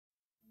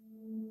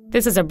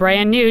This is a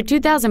brand new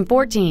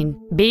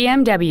 2014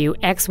 BMW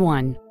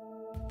X1.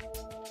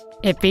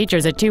 It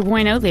features a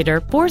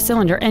 2.0-liter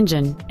four-cylinder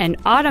engine, an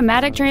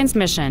automatic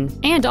transmission,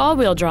 and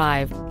all-wheel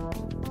drive.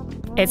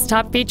 Its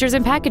top features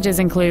and packages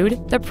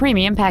include the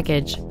Premium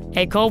Package,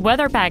 a cold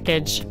weather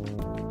package,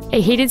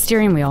 a heated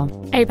steering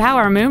wheel, a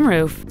power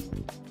moonroof,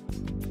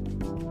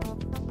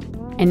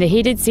 and the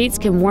heated seats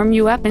can warm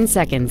you up in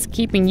seconds,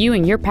 keeping you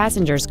and your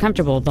passengers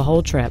comfortable the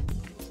whole trip.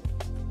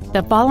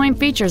 The following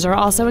features are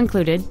also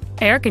included: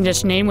 air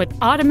conditioning with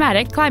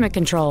automatic climate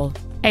control,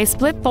 a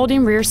split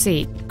folding rear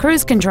seat,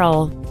 cruise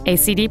control, a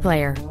CD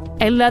player,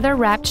 a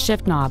leather-wrapped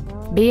shift knob,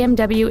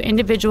 BMW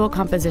individual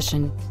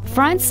composition,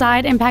 front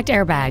side impact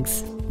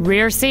airbags,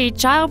 rear seat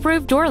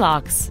child-proof door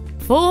locks,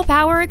 full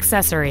power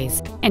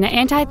accessories, and an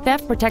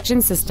anti-theft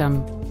protection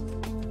system.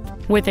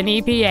 With an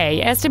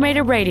EPA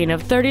estimated rating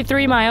of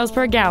 33 miles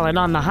per gallon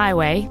on the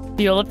highway,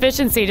 fuel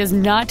efficiency does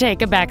not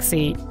take a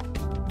backseat.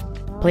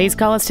 Please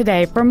call us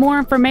today for more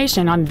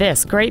information on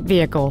this great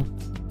vehicle.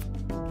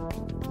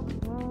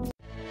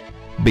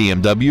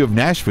 BMW of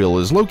Nashville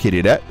is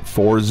located at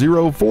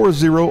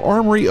 4040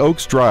 Armory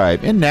Oaks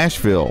Drive in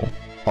Nashville.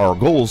 Our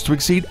goal is to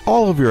exceed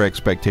all of your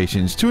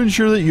expectations to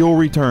ensure that you'll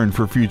return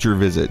for future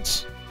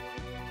visits.